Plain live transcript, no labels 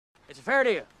It's a fair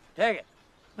deal. Take it.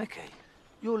 Mickey,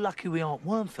 you're lucky we aren't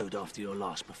worm food after your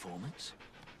last performance.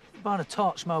 Buying a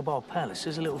Tart's Mobile Palace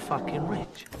is a little fucking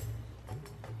rich.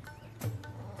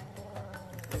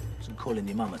 Wasn't calling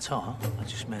your mum a tart, I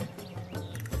just meant...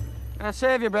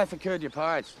 Save your breath for could, your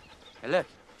parts. Hey, look,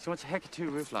 she wants a heck of 2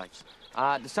 roof lights.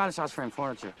 The stylish house frame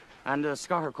furniture, and the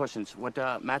Scotter cushions with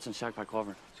matching shag-pad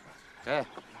cover. Yeah.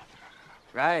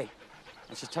 Right.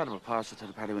 And she's terrible partial to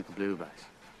the periwinkle blue bags.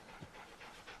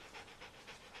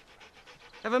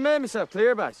 Have I made myself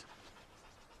clear, bags?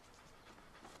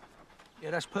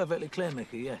 Yeah, that's perfectly clear,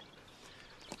 Mickey, yeah.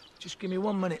 Just give me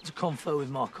 1 minute to confer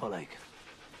with my colleague.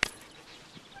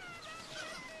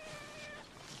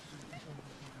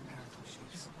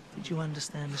 Did you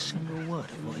understand a single word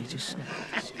of what he just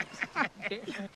said?